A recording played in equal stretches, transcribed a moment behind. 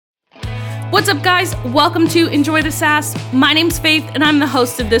What's up, guys? Welcome to Enjoy the Sass. My name's Faith, and I'm the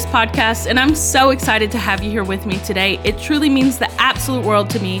host of this podcast, and I'm so excited to have you here with me today. It truly means the absolute world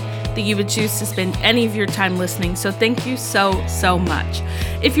to me that you would choose to spend any of your time listening, so thank you so much.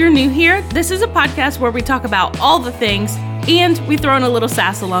 If you're new here, this is a podcast where we talk about all the things, and we throw in a little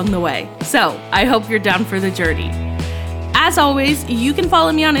sass along the way. So I hope you're down for the journey. As always, you can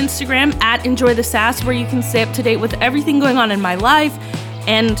follow me on Instagram at Enjoy the Sass, where you can stay up to date with everything going on in my life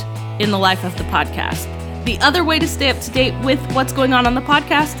and in the life of the podcast. The other way to stay up to date with what's going on the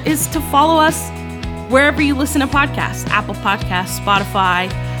podcast is to follow us wherever you listen to podcasts, Apple Podcasts,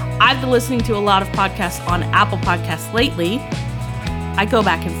 Spotify. I've been listening to a lot of podcasts on Apple Podcasts lately. I go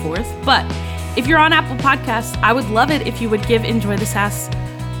back and forth, but if you're on Apple Podcasts, I would love it if you would give Enjoy the Sass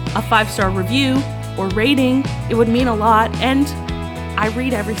a 5-star review or rating. It would mean a lot, and I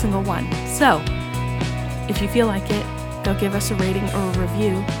read every single one. So if you feel like it, go give us a rating or a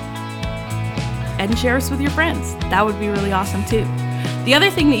review and share us with your friends. That would be really awesome too. The other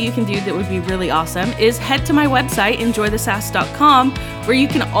thing that you can do that would be really awesome is head to my website, enjoythesass.com, where you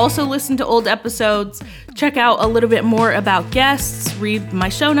can also listen to old episodes, check out a little bit more about guests, read my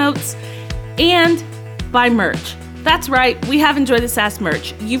show notes, and buy merch. That's right, we have Enjoy the Sass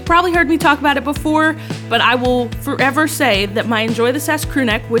merch. You've probably heard me talk about it before, but I will forever say that my Enjoy the Sass crew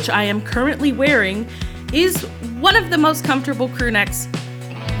neck, which I am currently wearing, is one of the most comfortable crew necks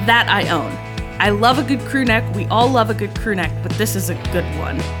that I own. I love a good crew neck. We all love a good crew neck, but this is a good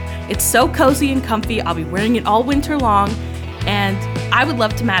one. It's so cozy and comfy. I'll be wearing it all winter long, and I would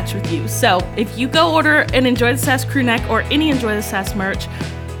love to match with you. So if you go order an Enjoy the Sass crew neck or any Enjoy the Sass merch,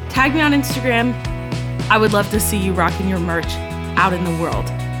 tag me on Instagram. I would love to see you rocking your merch out in the world.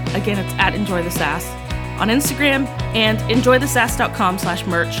 Again, it's at Enjoy the Sass on Instagram and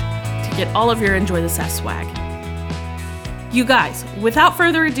enjoythesass.com/merch to get all of your Enjoy the Sass swag. You guys, without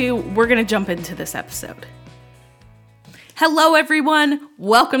further ado, we're going to jump into this episode. Hello, everyone.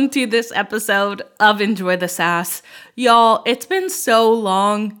 Welcome to this episode of Enjoy the Sass. Y'all, it's been so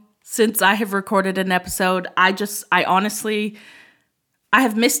long since I have recorded an episode. I honestly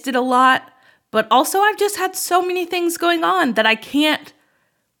have missed it a lot, but also I've just had so many things going on that I can't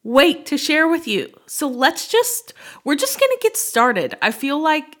wait to share with you. So we're just going to get started. I feel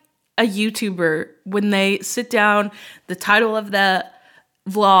like a YouTuber, when they sit down, the title of the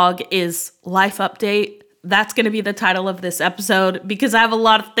vlog is Life Update. That's going to be the title of this episode because I have a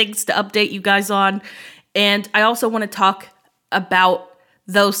lot of things to update you guys on. And I also want to talk about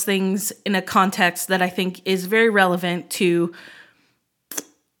those things in a context that I think is very relevant to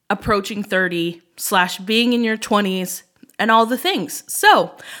approaching 30 / being in your 20s and all the things.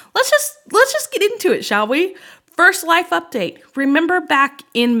 So let's just get into it, shall we? First life update. Remember back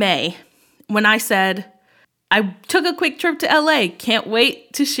in May when I said I took a quick trip to LA. Can't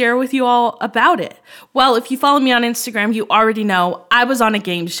wait to share with you all about it. Well, if you follow me on Instagram, you already know I was on a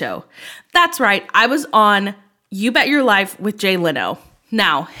game show. That's right. I was on You Bet Your Life with Jay Leno.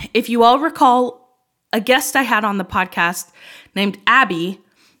 Now, if you all recall a guest I had on the podcast named Abby,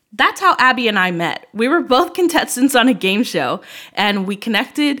 that's how Abby and I met. We were both contestants on a game show, and we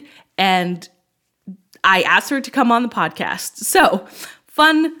connected, and I asked her to come on the podcast. So,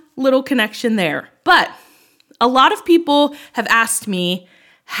 fun little connection there. But a lot of people have asked me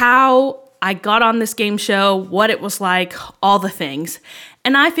how I got on this game show, what it was like, all the things.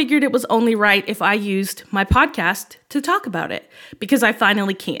 And I figured it was only right if I used my podcast to talk about it, because I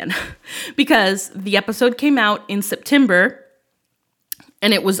finally can. Because the episode came out in September,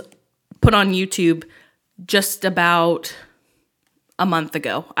 and it was put on YouTube just about a month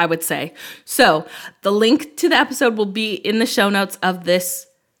ago, I would say. So the link to the episode will be in the show notes of this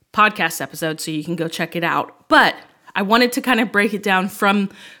podcast episode, so you can go check it out. But I wanted to kind of break it down from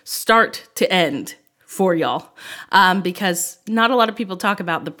start to end for y'all, because not a lot of people talk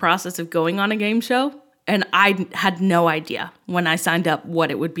about the process of going on a game show, and I had no idea when I signed up what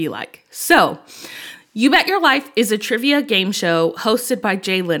it would be like. So You Bet Your Life is a trivia game show hosted by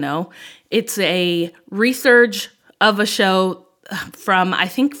Jay Leno. It's a research of a show from the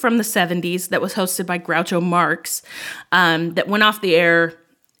 70s that was hosted by Groucho Marx, that went off the air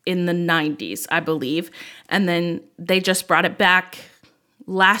in the 90s, I believe. And then they just brought it back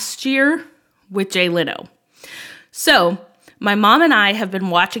last year with Jay Leno. So my mom and I have been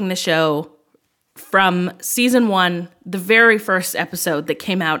watching the show from season 1, the very first episode that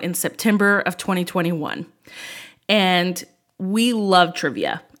came out in September of 2021. And we love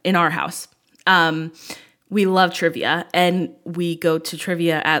trivia in our house. We love trivia, and we go to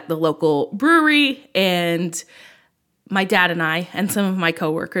trivia at the local brewery, and my dad and I and some of my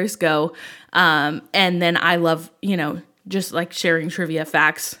coworkers go. And then I love, just like sharing trivia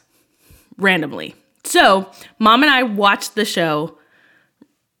facts randomly. So Mom and I watched the show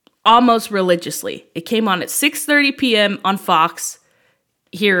almost religiously. It came on at 6:30 p.m. on Fox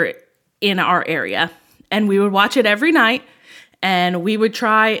here in our area. And we would watch it every night, and we would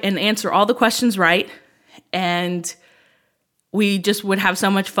try and answer all the questions right. And we just would have so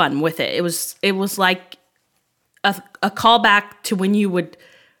much fun with it. It was like a callback to when you would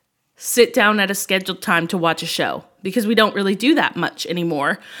sit down at a scheduled time to watch a show, because we don't really do that much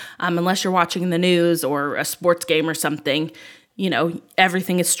anymore, unless you're watching the news or a sports game or something. You know,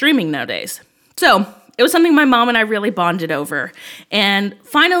 everything is streaming nowadays. So it was something my mom and I really bonded over. And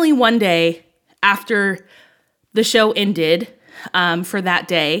finally, one day after the show ended for that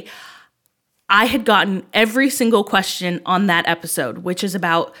day, I had gotten every single question on that episode, which is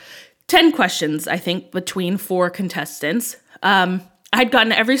about 10 questions, I think, between 4 contestants. I'd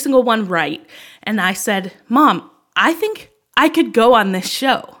gotten every single one right. And I said, Mom, I think I could go on this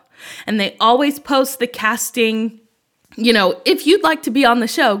show. And they always post the casting, you know, if you'd like to be on the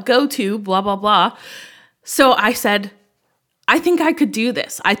show, go to blah, blah, blah. So I said, I think I could do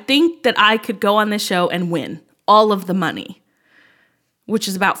this. I think that I could go on this show and win all of the money, which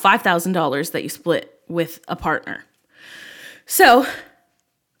is about $5,000 that you split with a partner. So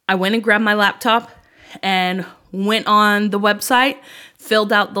I went and grabbed my laptop and went on the website,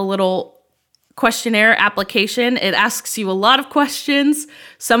 filled out the little questionnaire application. It asks you a lot of questions.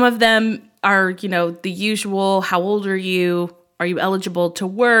 Some of them are, you know, the usual, how old are you? Are you eligible to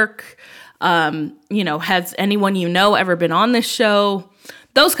work? You know, has anyone you know ever been on this show?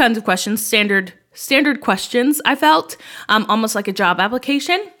 Those kinds of questions, standard questions, I felt, almost like a job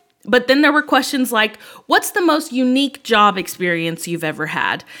application. But then there were questions like, what's the most unique job experience you've ever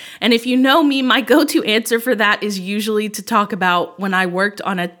had? And if you know me, my go-to answer for that is usually to talk about when I worked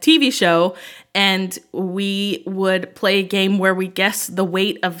on a TV show and we would play a game where we guess the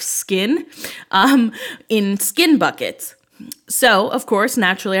weight of skin in skin buckets. So, of course,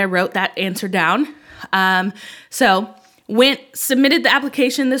 naturally, I wrote that answer down. Submitted the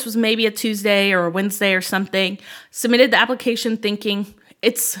application. This was maybe a Tuesday or a Wednesday or something. Submitted the application thinking,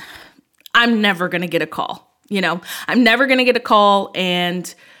 I'm never going to get a call. You know, I'm never going to get a call,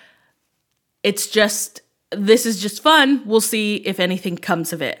 and this is just fun. We'll see if anything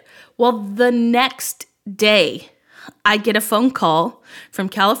comes of it. Well, the next day, I get a phone call from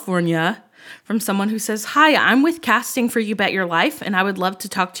California from someone who says, hi, I'm with casting for You Bet Your Life, and I would love to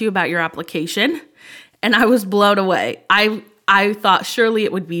talk to you about your application. And I was blown away. I thought surely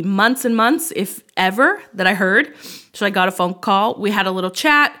it would be months and months, if ever, that I heard. So I got a phone call. We had a little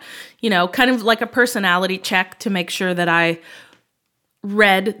chat, you know, kind of like a personality check to make sure that I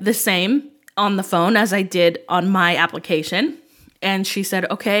read the same on the phone as I did on my application. And she said,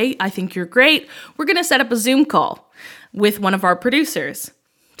 okay, I think you're great. We're going to set up a Zoom call with one of our producers.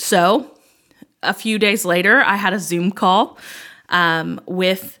 So a few days later, I had a Zoom call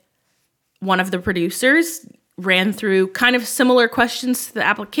with one of the producers, ran through kind of similar questions to the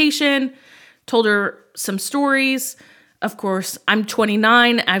application, told her some stories. Of course, I'm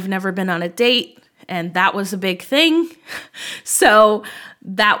 29. I've never been on a date, and that was a big thing. So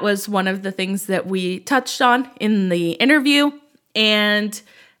that was one of the things that we touched on in the interview. And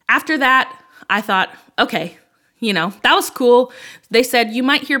after that, I thought, okay, you know, that was cool. They said, you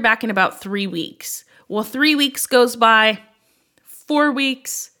might hear back in about 3 weeks. Well, 3 weeks goes by, 4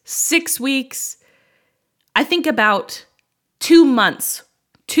 weeks, 6 weeks. I think about 2 months,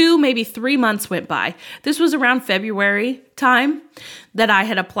 2, maybe 3 months went by. This was around February time that I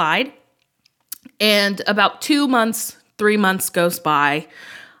had applied. And about 2 months, 3 months goes by.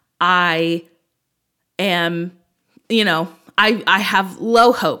 I am, you know, I have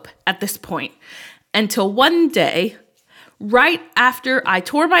low hope at this point until one day, right after I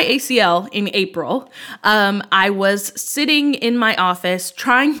tore my ACL in April, I was sitting in my office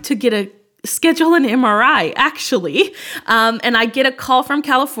trying to schedule an MRI, actually. And I get a call from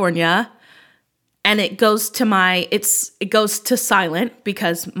California, and it goes to silent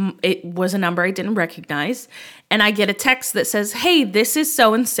because it was a number I didn't recognize. And I get a text that says, hey, this is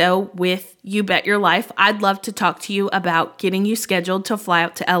so-and-so with You Bet Your Life. I'd love to talk to you about getting you scheduled to fly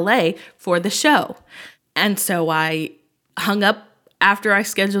out to LA for the show. And so I hung up after I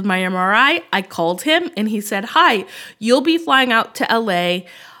scheduled my MRI. I called him and he said, hi, you'll be flying out to LA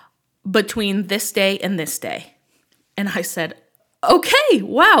between this day and this day. And I said, okay,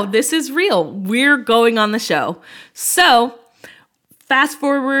 wow, this is real. We're going on the show. So fast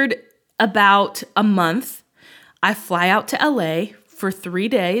forward about a month, I fly out to LA for 3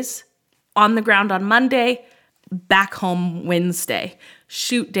 days, on the ground on Monday, back home Wednesday.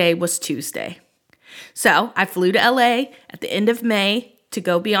 Shoot day was Tuesday. So I flew to LA at the end of May to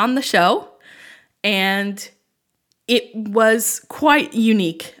go be on the show. And it was quite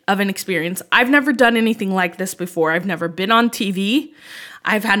unique of an experience. I've never done anything like this before. I've never been on TV.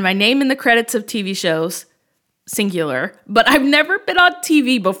 I've had my name in the credits of TV shows, singular, but I've never been on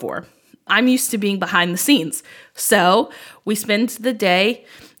TV before. I'm used to being behind the scenes. So we spend the day,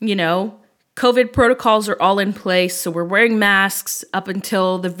 COVID protocols are all in place. So we're wearing masks up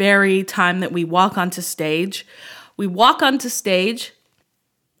until the very time that we walk onto stage. We walk onto stage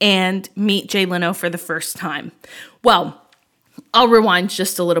and meet Jay Leno for the first time. Well, I'll rewind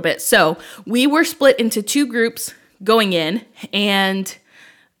just a little bit. So we were split into two groups going in, and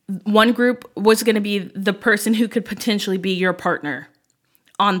one group was going to be the person who could potentially be your partner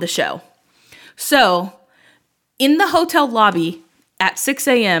on the show. So in the hotel lobby at 6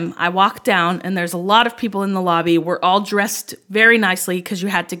 a.m., I walk down and there's a lot of people in the lobby. We're all dressed very nicely because you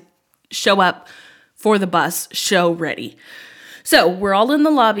had to show up for the bus, show ready. So we're all in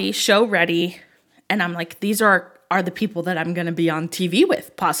the lobby, show ready. And I'm like, these are the people that I'm going to be on TV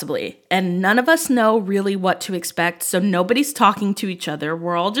with, possibly. And none of us know really what to expect. So nobody's talking to each other.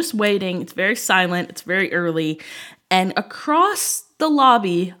 We're all just waiting. It's very silent. It's very early. And across the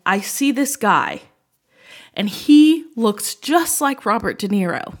lobby, I see this guy. And he looks just like Robert De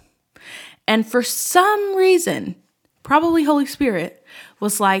Niro. And for some reason, probably Holy Spirit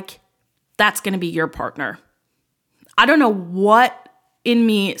was like, that's going to be your partner. I don't know what in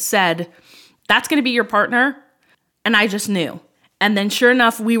me said, that's going to be your partner. And I just knew. And then sure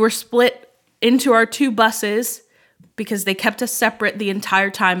enough, we were split into our two buses because they kept us separate the entire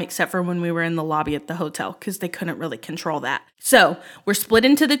time except for when we were in the lobby at the hotel because they couldn't really control that. So we're split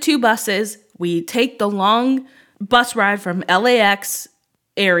into the two buses. We take the long bus ride from LAX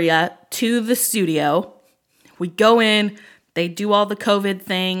area to the studio. We go in, they do all the COVID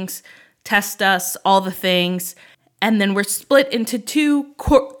things, test us, all the things. And then we're split into two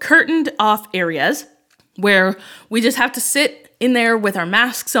curtained off areas where we just have to sit in there with our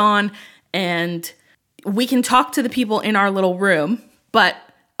masks on, and we can talk to the people in our little room. But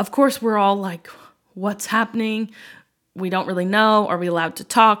of course, we're all like, what's happening? We don't really know. Are we allowed to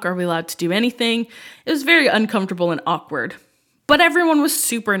talk? Are we allowed to do anything? It was very uncomfortable and awkward, but everyone was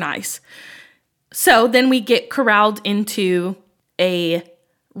super nice. So then we get corralled into a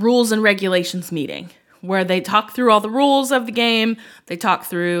rules and regulations meeting where they talk through all the rules of the game. They talk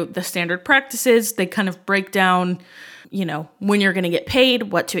through the standard practices. They kind of break down, when you're going to get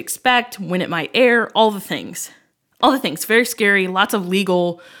paid, what to expect, when it might air, all the things. All the things. Very scary. Lots of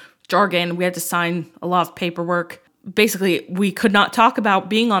legal jargon. We had to sign a lot of paperwork. Basically, we could not talk about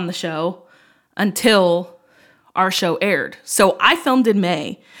being on the show until our show aired. So I filmed in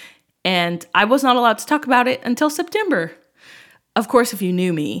May, and I was not allowed to talk about it until September. Of course, if you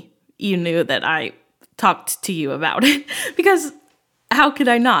knew me, you knew that I talked to you about it because how could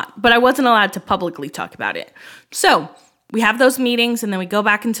I not? But I wasn't allowed to publicly talk about it. So we have those meetings, and then we go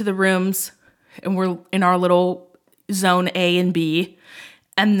back into the rooms, and we're in our little zone A and B,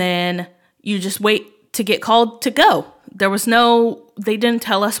 and then you just wait to get called to go. They didn't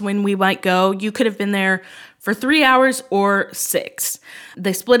tell us when we might go. You could have been there for 3 hours or 6.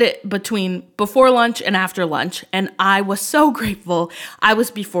 They split it between before lunch and after lunch, and I was so grateful I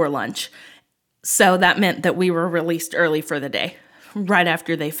was before lunch. So that meant that we were released early for the day, right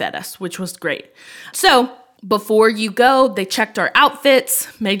after they fed us, which was great. So before you go, they checked our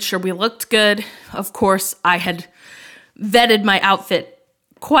outfits, made sure we looked good. Of course, I had vetted my outfit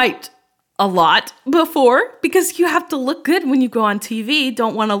quite a lot before because you have to look good when you go on TV.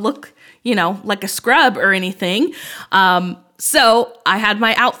 Don't want to look, like a scrub or anything. So I had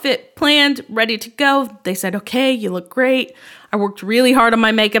my outfit planned, ready to go. They said, okay, you look great. I worked really hard on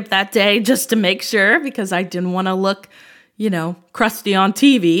my makeup that day just to make sure because I didn't want to look, crusty on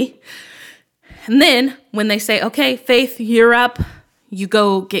TV. And then when they say, okay, Faith, you're up, you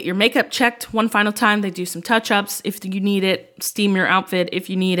go get your makeup checked one final time. They do some touch-ups if you need it, steam your outfit if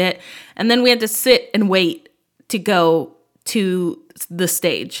you need it. And then we had to sit and wait to go to the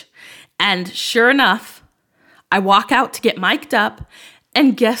stage. And sure enough, I walk out to get mic'd up,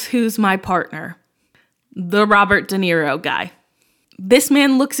 and guess who's my partner? The Robert De Niro guy. This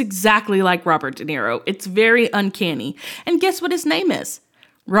man looks exactly like Robert De Niro. It's very uncanny. And guess what his name is?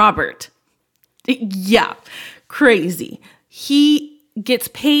 Robert. Yeah, crazy. He gets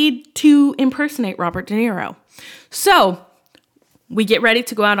paid to impersonate Robert De Niro. So we get ready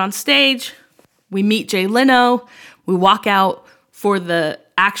to go out on stage. We meet Jay Leno. We walk out for the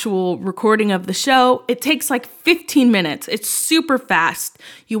actual recording of the show. It takes like 15 minutes. It's super fast.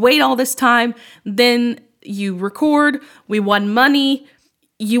 You wait all this time, then you record. We won money.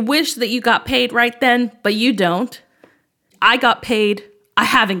 You wish that you got paid right then, but you don't. I got paid. I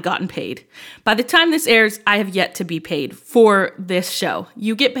haven't gotten paid. By the time this airs, I have yet to be paid for this show.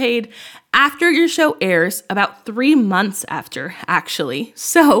 You get paid after your show airs, about 3 months after, actually.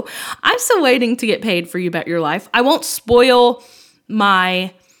 So I'm still waiting to get paid for You Bet Your Life. I won't spoil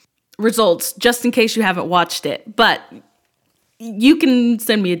my results just in case you haven't watched it, but you can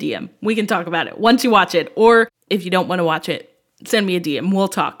send me a DM. We can talk about it once you watch it, or if you don't want to watch it, send me a DM. We'll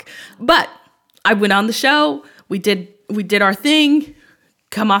talk. But I went on the show. We did our thing,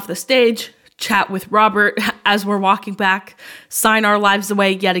 come off the stage, chat with Robert as we're walking back, sign our lives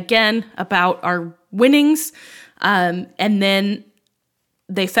away yet again about our winnings. And then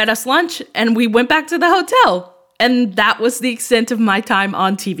they fed us lunch and we went back to the hotel. And that was the extent of my time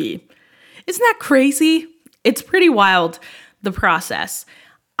on TV. Isn't that crazy? It's pretty wild, the process.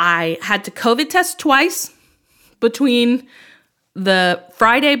 I had to COVID test twice between the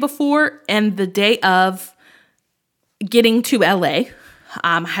Friday before and the day of getting to LA.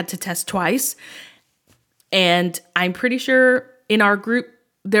 I had to test twice. And I'm pretty sure in our group,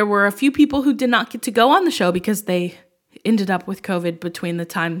 there were a few people who did not get to go on the show because they ended up with COVID between the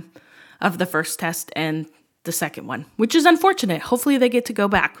time of the first test and the second one, which is unfortunate. Hopefully they get to go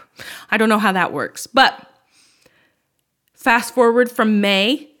back. I don't know how that works. But fast forward from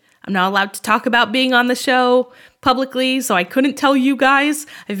May, I'm not allowed to talk about being on the show publicly, so I couldn't tell you guys.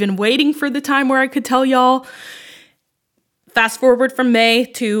 I've been waiting for the time where I could tell y'all. Fast forward from May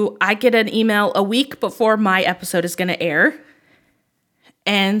to I get an email a week before my episode is going to air.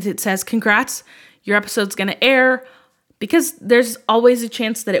 And it says, congrats, your episode's going to air, because there's always a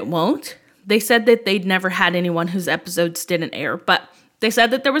chance that it won't. They said that they'd never had anyone whose episodes didn't air, but they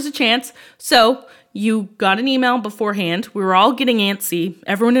said that there was a chance. So you got an email beforehand. We were all getting antsy.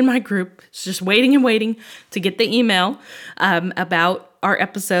 Everyone in my group is just waiting and waiting to get the email about our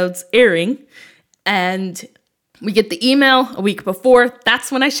episodes airing. And we get the email a week before.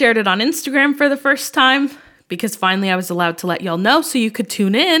 That's when I shared it on Instagram for the first time, because finally I was allowed to let y'all know so you could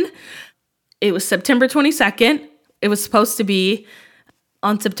tune in. It was September 22nd. It was supposed to be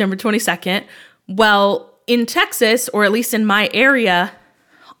on September 22nd. Well, in Texas, or at least in my area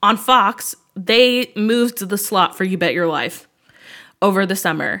on Fox, they moved the slot for You Bet Your Life over the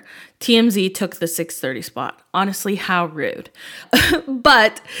summer. TMZ took the 6:30 spot. Honestly, how rude.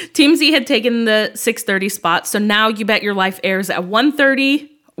 But TMZ had taken the 6:30 spot, so now You Bet Your Life airs at 1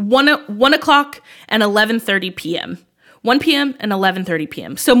 o'clock and 11:30 p.m. 1 p.m. and 11:30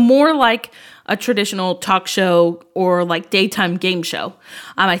 p.m. So more like a traditional talk show or like daytime game show.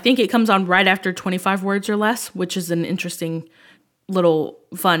 I think it comes on right after 25 Words or Less, which is an interesting little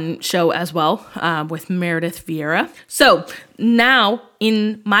fun show as well, with Meredith Vieira. So now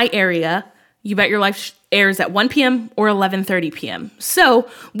in my area, You Bet Your Life airs at 1 p.m. or 11:30 p.m. So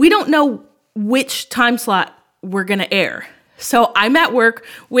we don't know which time slot we're going to air. So I'm at work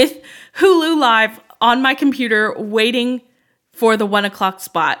with Hulu Live on my computer waiting for the 1 o'clock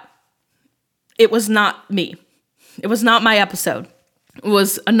spot. It was not me. It was not my episode. It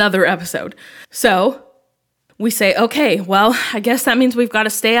was another episode. So we say, okay, well, I guess that means we've got to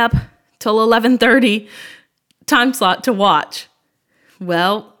stay up till 11:30 time slot to watch.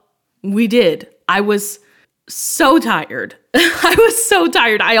 Well, we did. I was so tired.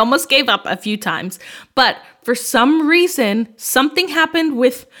 I almost gave up a few times. But for some reason, something happened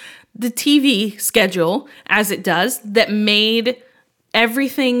with the TV schedule, as it does, that made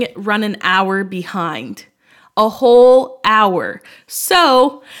everything run an hour behind. A whole hour.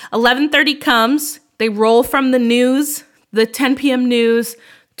 So 11:30 comes. They roll from the news, the 10 p.m. news,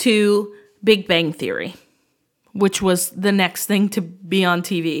 to Big Bang Theory, which was the next thing to be on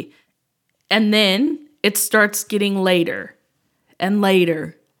TV. And then it starts getting later and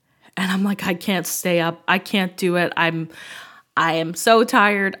later. And I'm like, I can't stay up. I can't do it. I am so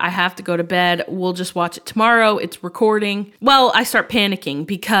tired. I have to go to bed. We'll just watch it tomorrow. It's recording. Well, I start panicking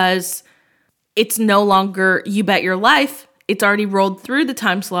because it's no longer You Bet Your Life. It's already rolled through the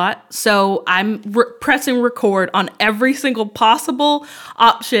time slot. So I'm pressing record on every single possible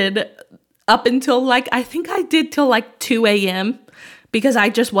option up until I think I did till 2 a.m. because I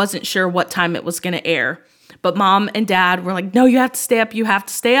just wasn't sure what time it was going to air. But Mom and Dad were like, no, you have to stay up. You have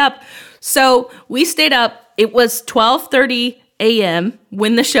to stay up. So we stayed up. It was 12:30 a.m.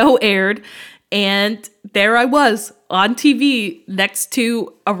 when the show aired. And there I was on TV next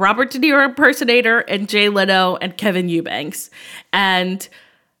to a Robert De Niro impersonator and Jay Leno and Kevin Eubanks. And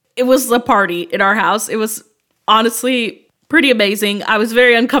it was a party in our house. It was honestly pretty amazing. I was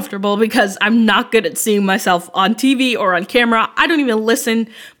very uncomfortable because I'm not good at seeing myself on TV or on camera. I don't even listen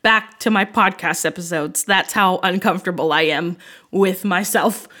back to my podcast episodes. That's how uncomfortable I am with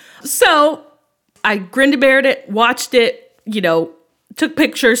myself. So I grinned and bared it, watched it, took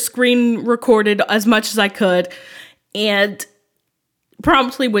pictures, screen recorded as much as I could, and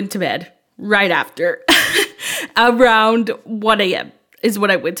promptly went to bed right after. Around 1 a.m. is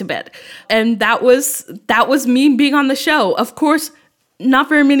when I went to bed. And that was me being on the show. Of course, not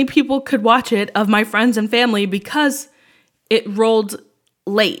very many people could watch it of my friends and family because it rolled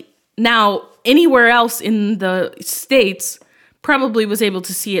late. Now, anywhere else in the States probably was able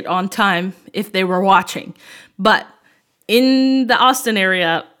to see it on time if they were watching. But in the Austin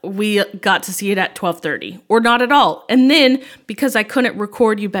area, we got to see it at 12:30 or not at all. And then because I couldn't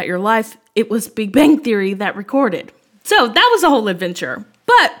record You Bet Your Life, it was Big Bang Theory that recorded. So that was a whole adventure.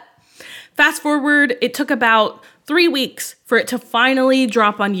 But fast forward, it took about 3 weeks for it to finally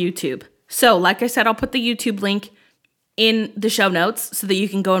drop on YouTube. So like I said, I'll put the YouTube link in the show notes so that you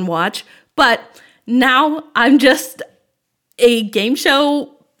can go and watch. But now I'm just a game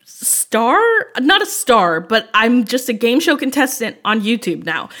show star, not a star, but I'm just a game show contestant on YouTube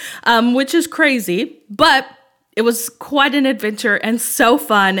now, which is crazy, but it was quite an adventure and so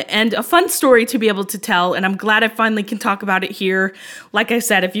fun and a fun story to be able to tell. And I'm glad I finally can talk about it here. Like I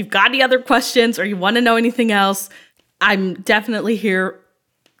said, if you've got any other questions or you want to know anything else, I'm definitely here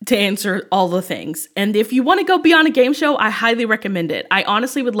to answer all the things. And if you want to go be on a game show, I highly recommend it. I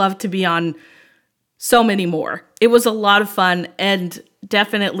honestly would love to be on so many more. It was a lot of fun and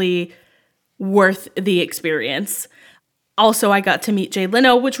definitely worth the experience. Also, I got to meet Jay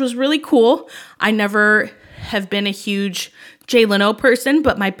Leno, which was really cool. I never have been a huge Jay Leno person,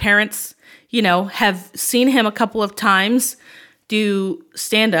 but my parents, have seen him a couple of times do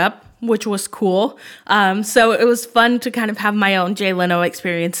stand-up, which was cool. So it was fun to kind of have my own Jay Leno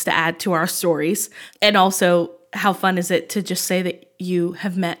experience to add to our stories. And also, how fun is it to just say that you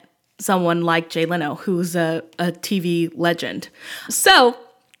have met someone like Jay Leno, who's a TV legend. So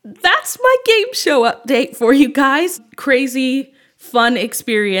that's my game show update for you guys. Crazy, fun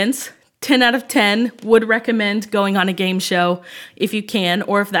experience. 10 out of 10 would recommend going on a game show if you can,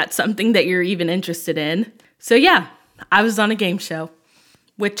 or if that's something that you're even interested in. So yeah, I was on a game show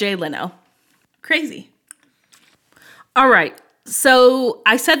with Jay Leno. Crazy. All right, so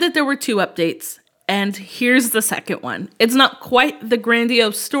I said that there were 2 updates. And here's the second one. It's not quite the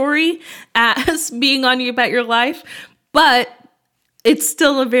grandiose story as being on You Bet Your Life, but it's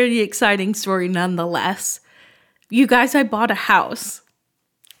still a very exciting story nonetheless. You guys, I bought a house.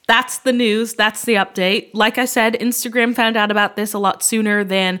 That's the news. That's the update. Like I said, Instagram found out about this a lot sooner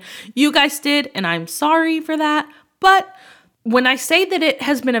than you guys did, and I'm sorry for that. But when I say that it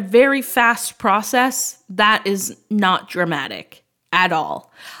has been a very fast process, that is not dramatic at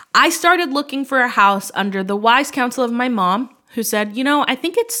all. I started looking for a house under the wise counsel of my mom, who said, I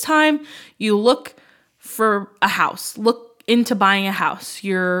think it's time you look for a house. Look into buying a house.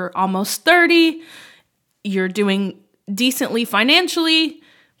 You're almost 30. You're doing decently financially.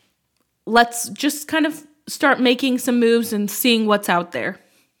 Let's just kind of start making some moves and seeing what's out there.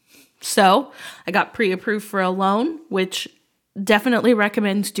 So I got pre-approved for a loan, which definitely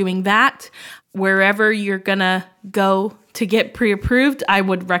recommend doing that. Wherever you're gonna go to get pre-approved, I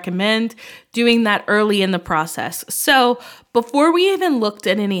would recommend doing that early in the process. So before we even looked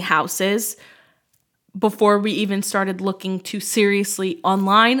at any houses, before we even started looking too seriously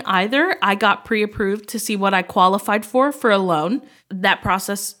online either, I got pre-approved to see what I qualified for a loan. That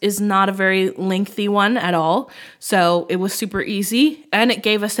process is not a very lengthy one at all. So it was super easy, and it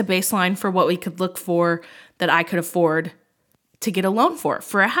gave us a baseline for what we could look for that I could afford to get a loan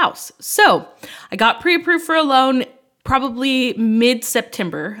for a house. So I got pre-approved for a loan probably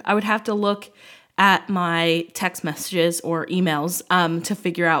mid-September. I would have to look at my text messages or emails to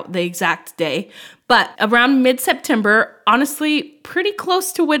figure out the exact day. But around mid-September, honestly, pretty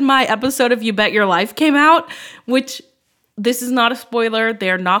close to when my episode of You Bet Your Life came out, which this is not a spoiler.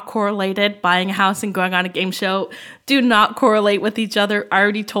 They're not correlated. Buying a house and going on a game show do not correlate with each other. I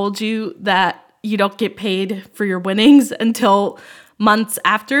already told you that you don't get paid for your winnings until months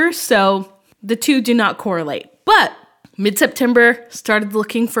after. So the two do not correlate. But mid-September, started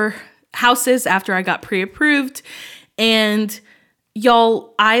looking for houses after I got pre-approved. And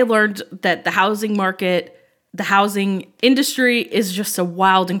y'all, I learned that the housing market, the housing industry is just a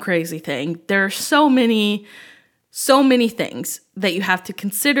wild and crazy thing. There are so many things that you have to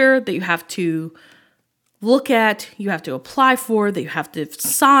consider, that you have to look at, you have to apply for, that you have to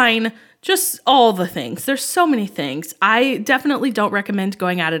sign, just all the things. There's so many things. I definitely don't recommend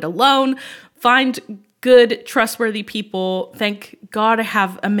going at it alone. Find good, trustworthy people. Thank God I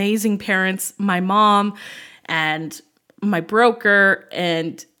have amazing parents, my mom and my broker,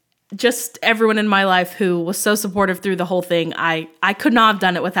 and just everyone in my life who was so supportive through the whole thing. I could not have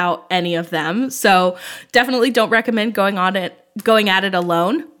done it without any of them. So definitely don't recommend going at it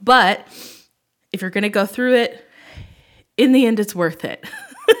alone. But if you're going to go through it, in the end, it's worth it.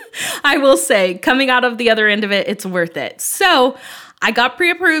 I will say, coming out of the other end of it, it's worth it. So I got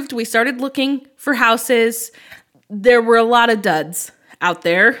pre-approved. We started looking for houses. There were a lot of duds out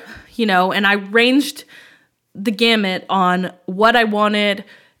there, and I ranged the gamut on what I wanted,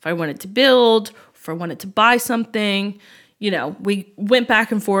 if I wanted to build, if I wanted to buy something. We went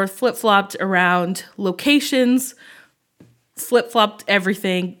back and forth, flip-flopped around locations, flip-flopped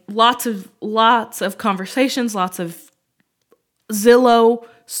everything. Lots of conversations, lots of Zillow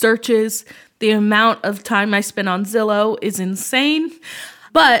searches. The amount of time I spent on Zillow is insane.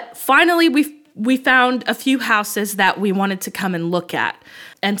 But finally, we found a few houses that we wanted to come and look at.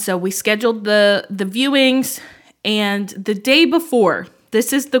 And so we scheduled the viewings, and the day before,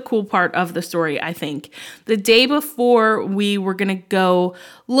 this is the cool part of the story, I think. The day before we were going to go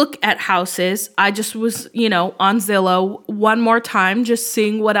look at houses, I just was, on Zillow one more time, just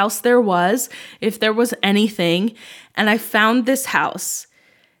seeing what else there was, if there was anything. And I found this house.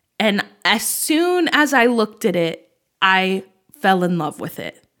 And as soon as I looked at it, I fell in love with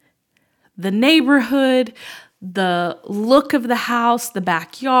it. The neighborhood, the look of the house, the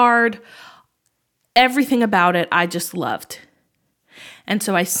backyard, everything about it, I just loved. And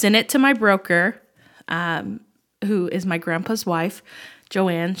so I sent it to my broker, who is my grandpa's wife,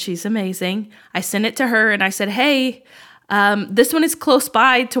 Joanne. She's amazing. I sent it to her and I said, hey, this one is close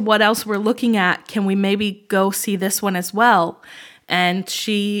by to what else we're looking at. Can we maybe go see this one as well? And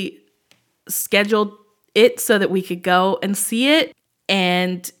she scheduled it so that we could go and see it.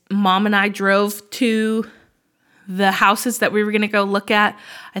 And Mom and I drove to the houses that we were going to go look at.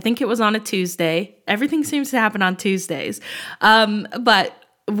 I think it was on a Tuesday. Everything seems to happen on Tuesdays. But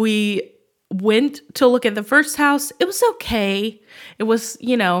we went to look at the first house. It was okay. It was,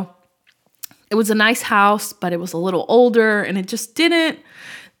 it was a nice house, but it was a little older, and it just didn't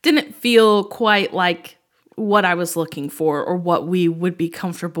feel quite like what I was looking for or what we would be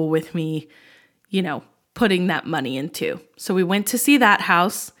comfortable with me, putting that money into. So we went to see that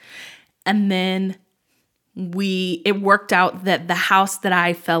house, and then it worked out that the house that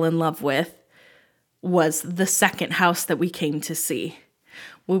I fell in love with was the second house that we came to see.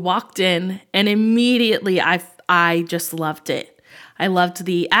 We walked in, and immediately I just loved it. I loved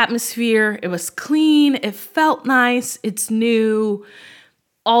the atmosphere. It was clean. It felt nice. It's new.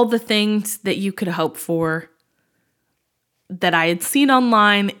 All the things that you could hope for that I had seen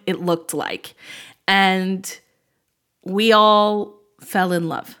online, it looked like. And we all fell in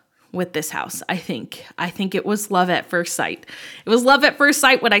love with this house, I think. I think it was love at first sight. It was love at first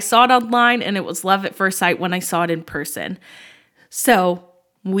sight when I saw it online, and it was love at first sight when I saw it in person. So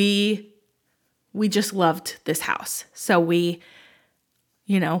we just loved this house. So we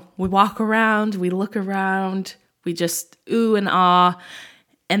walk around, we look around, we just ooh and ah,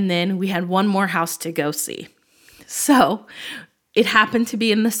 and then we had one more house to go see. So it happened to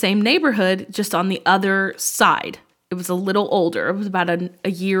be in the same neighborhood, just on the other side. It was a little older. It was about a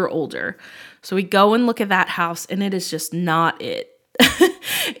year older. So we go and look at that house, and it is just not it.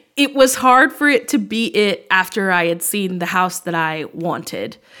 It was hard for it to be it after I had seen the house that I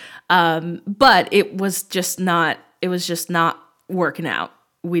wanted. But it was just not working out.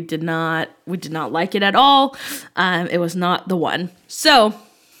 We did not like it at all. It was not the one. So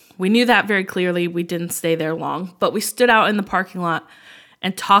we knew that very clearly. We didn't stay there long, but we stood out in the parking lot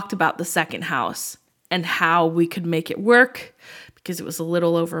and talked about the second house and how we could make it work, because it was a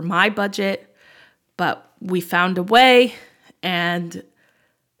little over my budget, but we found a way and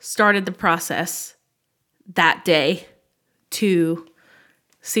started the process that day to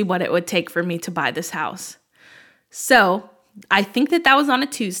see what it would take for me to buy this house. So I think that was on a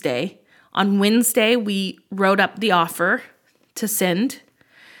Tuesday. On Wednesday, we wrote up the offer to send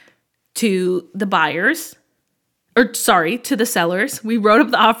to the buyers, to the sellers. We wrote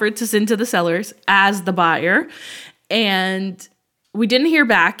up the offer to send to the sellers as the buyer, and we didn't hear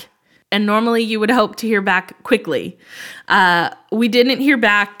back. And normally you would hope to hear back quickly. We didn't hear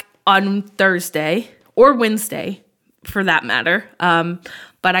back on Thursday or Wednesday, for that matter.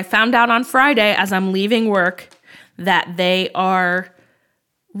 But I found out on Friday as I'm leaving work that they are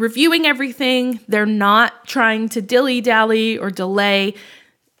reviewing everything. They're not trying to dilly-dally or delay.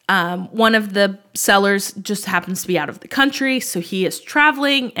 One of the sellers just happens to be out of the country, so he is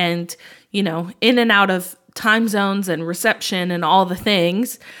traveling and, in and out of time zones and reception and all the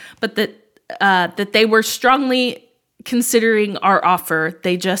things, but that they were strongly considering our offer.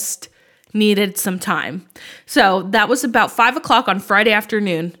 They just needed some time. So that was about 5:00 on Friday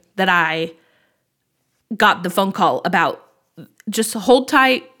afternoon that I got the phone call about. Just hold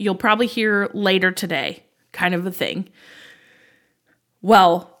tight. You'll probably hear later today, kind of a thing.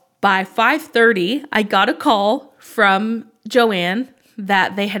 Well, by 5:30, I got a call from Joanne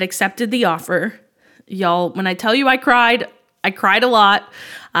that they had accepted the offer. Y'all, when I tell you I cried a lot.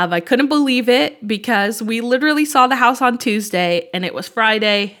 I couldn't believe it because we literally saw the house on Tuesday and it was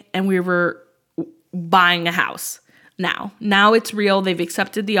Friday and we were buying a house. Now it's real. They've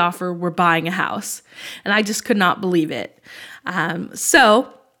accepted the offer. We're buying a house. And I just could not believe it.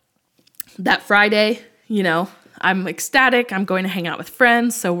 So that Friday, I'm ecstatic. I'm going to hang out with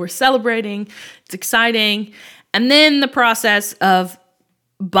friends. So we're celebrating. It's exciting. And then the process of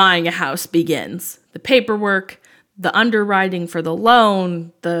buying a house begins. The paperwork, the underwriting for the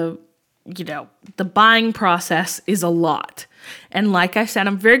loan, the buying process is a lot. And like I said,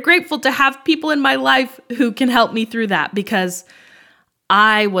 I'm very grateful to have people in my life who can help me through that because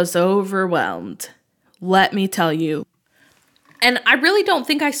I was overwhelmed. Let me tell you. And I really don't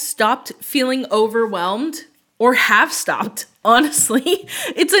think I stopped feeling overwhelmed or have stopped, honestly.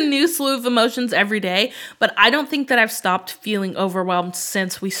 It's a new slew of emotions every day, but I don't think that I've stopped feeling overwhelmed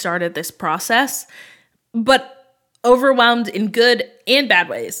since we started this process, but overwhelmed in good and bad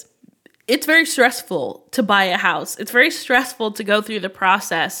ways. It's very stressful to buy a house. It's very stressful to go through the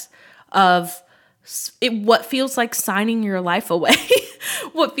process of what feels like signing your life away,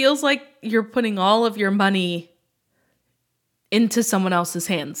 what feels like you're putting all of your money into someone else's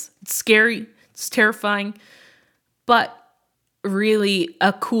hands. It's scary, it's terrifying, but really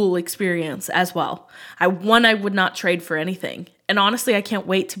a cool experience as well. I would not trade for anything. And honestly, I can't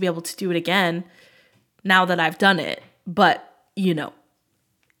wait to be able to do it again now that I've done it. But,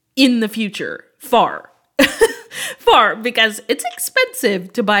 in the future, far, because it's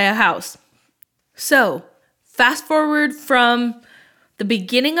expensive to buy a house. So fast forward from the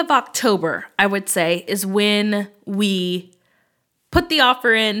beginning of October, I would say, is when we put the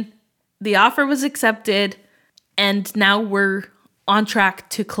offer in. The offer was accepted, and now we're on track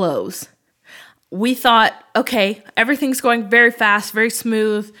to close. We thought, okay, everything's going very fast, very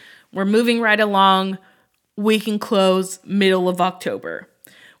smooth. We're moving right along. We can close middle of October.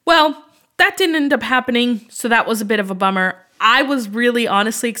 Well, that didn't end up happening, so that was a bit of a bummer. I was really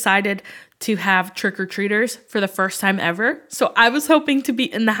honestly excited to have trick-or-treaters for the first time ever. So I was hoping to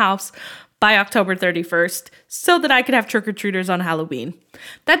be in the house by October 31st so that I could have trick-or-treaters on Halloween.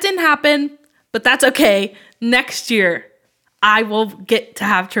 That didn't happen, but that's okay. Next year, I will get to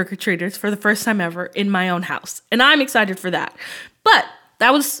have trick-or-treaters for the first time ever in my own house. And I'm excited for that. But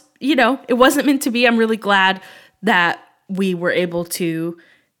that was, it wasn't meant to be. I'm really glad that we were able to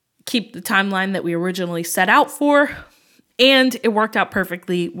keep the timeline that we originally set out for. And it worked out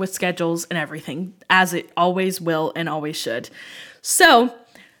perfectly with schedules and everything, as it always will and always should. So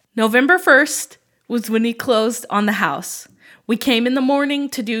November 1st was when we closed on the house. We came in the morning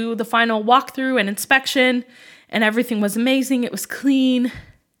to do the final walkthrough and inspection, and everything was amazing. It was clean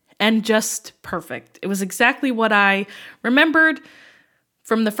and just perfect. It was exactly what I remembered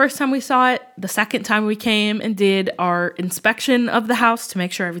from the first time we saw it, the second time we came and did our inspection of the house to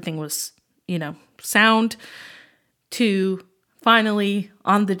make sure everything was, sound, to finally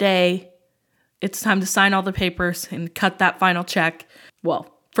on the day, it's time to sign all the papers and cut that final check.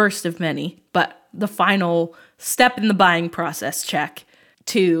 Well, first of many, but the final step in the buying process check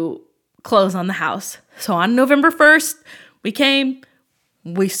to close on the house. So on November 1st, we came,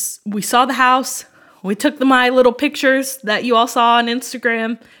 we saw the house. We took my little pictures that you all saw on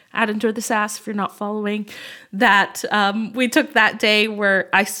Instagram at Enjoy the Sass if you're not following. That we took that day where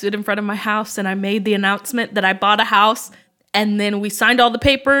I stood in front of my house and I made the announcement that I bought a house. And then we signed all the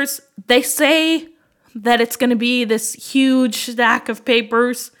papers. They say that it's going to be this huge stack of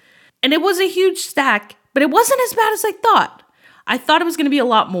papers. And it was a huge stack, but it wasn't as bad as I thought. I thought it was going to be a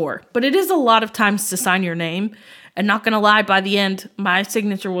lot more. But it is a lot of times to sign your name. And not going to lie, by the end, my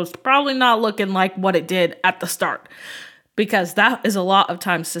signature was probably not looking like what it did at the start. Because that is a lot of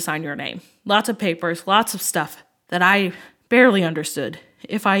times to sign your name. Lots of papers, lots of stuff that I barely understood,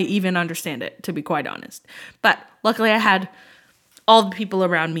 if I even understand it, to be quite honest. But luckily I had all the people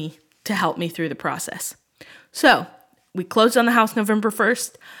around me to help me through the process. So we closed on the house November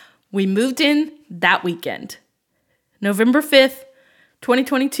 1st. We moved in that weekend. November 5th,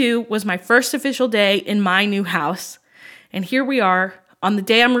 2022 was my first official day in my new house. And here we are. On the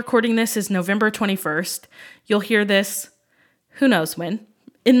day I'm recording this is November 21st. You'll hear this, who knows when,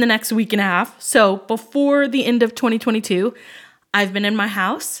 in the next week and a half. So before the end of 2022, I've been in my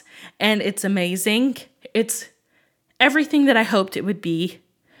house and it's amazing. It's everything that I hoped it would be.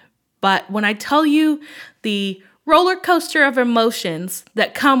 But when I tell you the roller coaster of emotions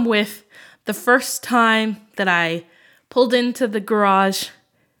that come with the first time that I pulled into the garage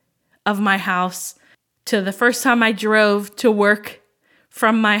of my house, to the first time I drove to work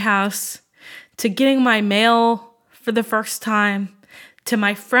from my house, to getting my mail for the first time, to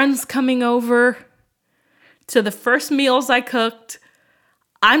my friends coming over, to the first meals I cooked.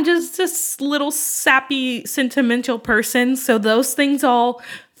 I'm just this little sappy, sentimental person, so those things all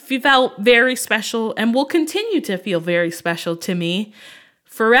felt very special and will continue to feel very special to me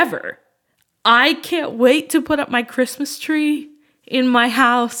forever. I can't wait to put up my Christmas tree in my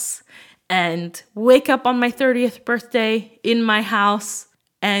house and wake up on my 30th birthday in my house,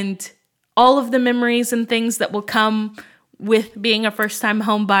 and all of the memories and things that will come with being a first-time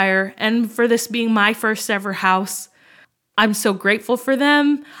home buyer and for this being my first ever house. I'm so grateful for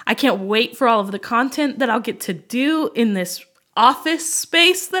them. I can't wait for all of the content that I'll get to do in this office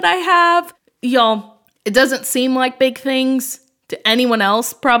space that I have. Y'all, it doesn't seem like big things to anyone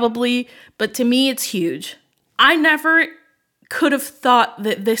else probably, but to me it's huge. I never could have thought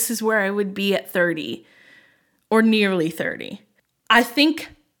that this is where I would be at 30 or nearly 30. I think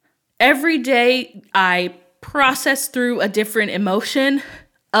every day I process through a different emotion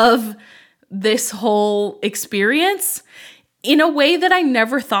of this whole experience in a way that I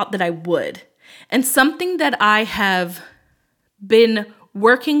never thought that I would. And something that I have been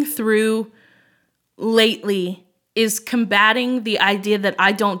working through lately is combating the idea that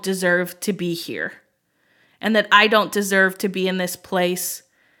I don't deserve to be here and that I don't deserve to be in this place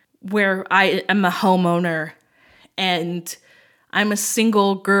where I am a homeowner and I'm a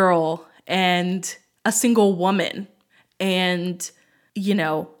single girl and a single woman and, you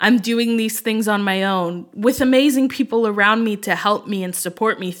know, I'm doing these things on my own with amazing people around me to help me and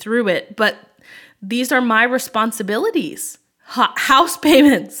support me through it. But these are my responsibilities. House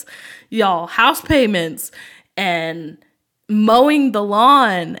payments, y'all, house payments and mowing the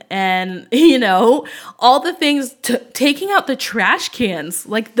lawn and, you know, all the things, taking out the trash cans.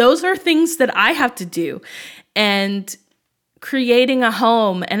 Like those are things that I have to do. And creating a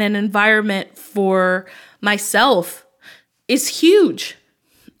home and an environment for myself is huge.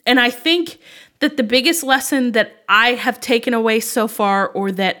 And I think that the biggest lesson that I have taken away so far,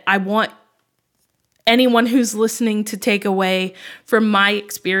 or that I want anyone who's listening to take away from my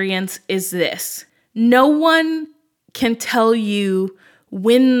experience, is this. No one can tell you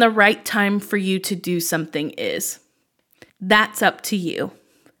when the right time for you to do something is. That's up to you.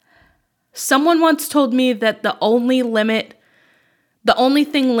 Someone once told me that the only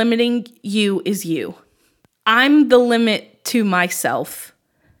thing limiting you is you. I'm the limit to myself.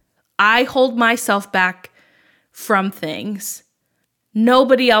 I hold myself back from things.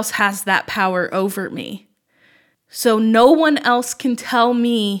 Nobody else has that power over me. So no one else can tell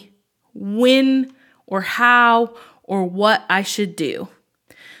me when or how or what I should do.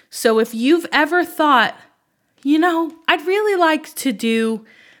 So if you've ever thought, you know, I'd really like to do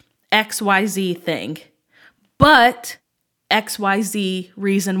XYZ thing, but XYZ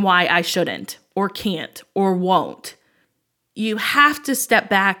reason why I shouldn't or can't or won't, you have to step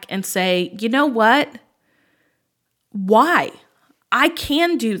back and say, you know what? Why? I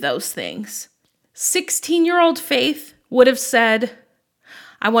can do those things. 16-year-old Faith would have said,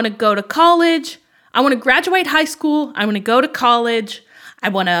 I want to go to college. I want to graduate high school. I want to go to college. I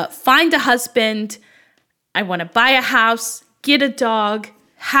want to find a husband. I want to buy a house, get a dog,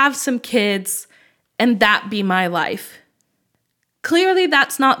 have some kids, and that be my life. Clearly,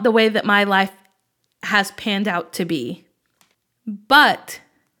 that's not the way that my life has panned out to be. But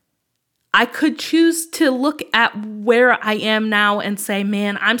I could choose to look at where I am now and say,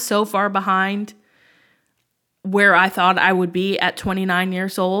 man, I'm so far behind where I thought I would be at 29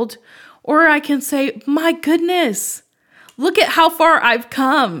 years old. Or I can say, my goodness, look at how far I've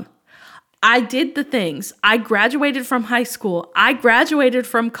come. I did the things. I graduated from high school. I graduated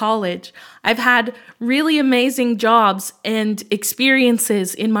from college. I've had really amazing jobs and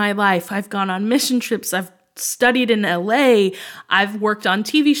experiences in my life. I've gone on mission trips. I've studied in LA. I've worked on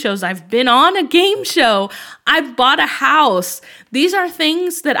TV shows. I've been on a game show. I've bought a house. These are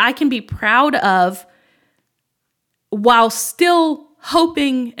things that I can be proud of while still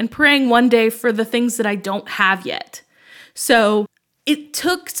hoping and praying one day for the things that I don't have yet. So it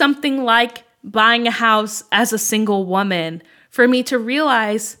took something like buying a house as a single woman for me to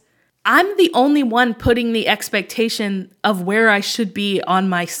realize I'm the only one putting the expectation of where I should be on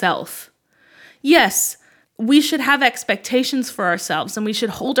myself. Yes, we should have expectations for ourselves and we should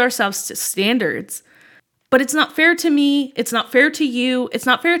hold ourselves to standards. But it's not fair to me, it's not fair to you, it's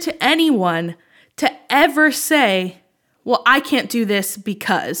not fair to anyone to ever say, well, I can't do this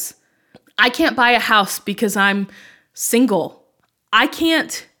because I can't buy a house because I'm single. I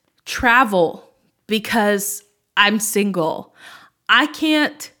can't travel because I'm single. I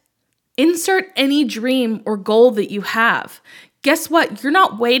can't insert any dream or goal that you have. Guess what? You're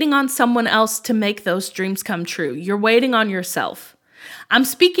not waiting on someone else to make those dreams come true. You're waiting on yourself. I'm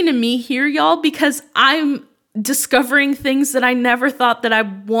speaking to me here, y'all, because I'm discovering things that I never thought that I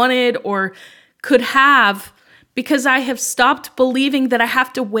wanted or could have, because I have stopped believing that I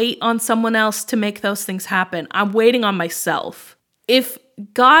have to wait on someone else to make those things happen. I'm waiting on myself. If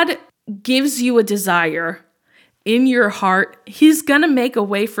God gives you a desire in your heart, He's gonna make a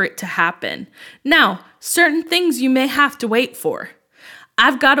way for it to happen. Now, certain things you may have to wait for.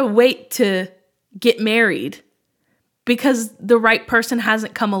 I've got to wait to get married because the right person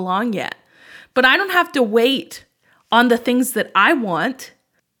hasn't come along yet. But I don't have to wait on the things that I want,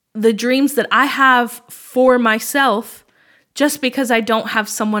 the dreams that I have for myself, just because I don't have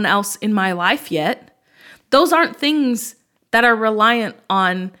someone else in my life yet. Those aren't things that are reliant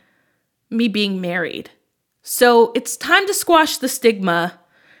on me being married. So it's time to squash the stigma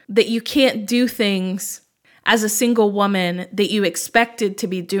that you can't do things as a single woman that you expected to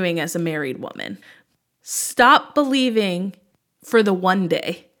be doing as a married woman. Stop believing for the one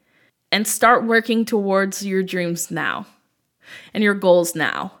day and start working towards your dreams now and your goals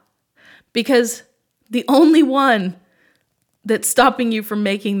now. Because the only one that's stopping you from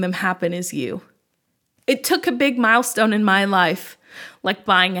making them happen is you. It took a big milestone in my life, like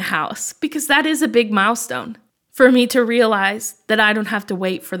buying a house, because that is a big milestone, for me to realize that I don't have to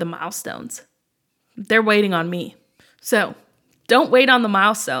wait for the milestones. They're waiting on me. So don't wait on the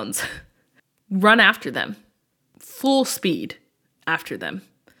milestones. Run after them. Full speed after them.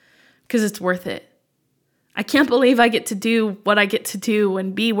 Because it's worth it. I can't believe I get to do what I get to do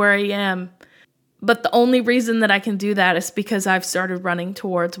and be where I am. But the only reason that I can do that is because I've started running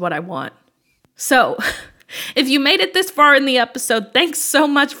towards what I want. So, if you made it this far in the episode, thanks so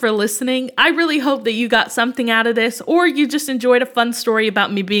much for listening. I really hope that you got something out of this, or you just enjoyed a fun story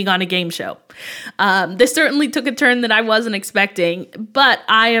about me being on a game show. This certainly took a turn that I wasn't expecting, but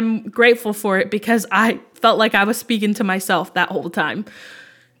I am grateful for it because I felt like I was speaking to myself that whole time.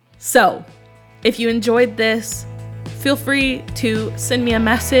 So, if you enjoyed this, feel free to send me a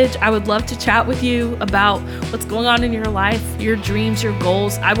message. I would love to chat with you about what's going on in your life, your dreams, your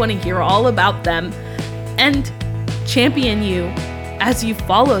goals. I want to hear all about them and champion you as you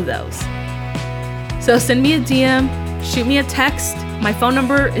follow those. So send me a DM, shoot me a text. My phone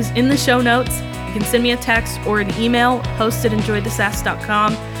number is in the show notes. You can send me a text or an email,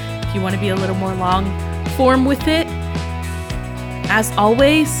 host@enjoythesass.com if you want to be a little more long form with it. As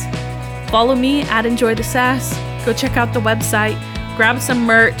always, follow me at Enjoy the Sass. Go check out the website, grab some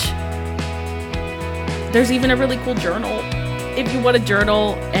merch. There's even a really cool journal if you want to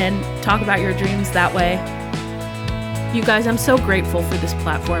journal and talk about your dreams that way. You guys, I'm so grateful for this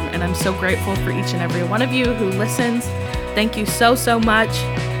platform, and I'm so grateful for each and every one of you who listens. Thank you so, so much.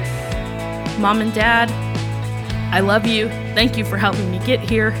 Mom and Dad, I love you. Thank you for helping me get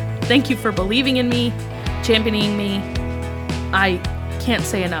here. Thank you for believing in me, championing me. I can't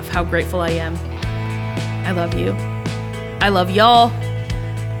say enough how grateful I am. I love you. I love y'all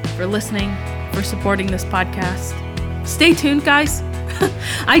for listening, for supporting this podcast. Stay tuned, guys.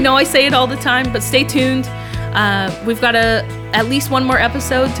 I know I say it all the time, but stay tuned. We've got at least one more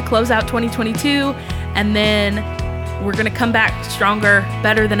episode to close out 2022, and then we're going to come back stronger,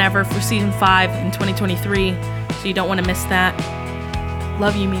 better than ever for season 5 in 2023, so you don't want to miss that.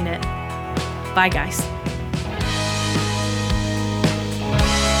 Love you, mean it. Bye, guys.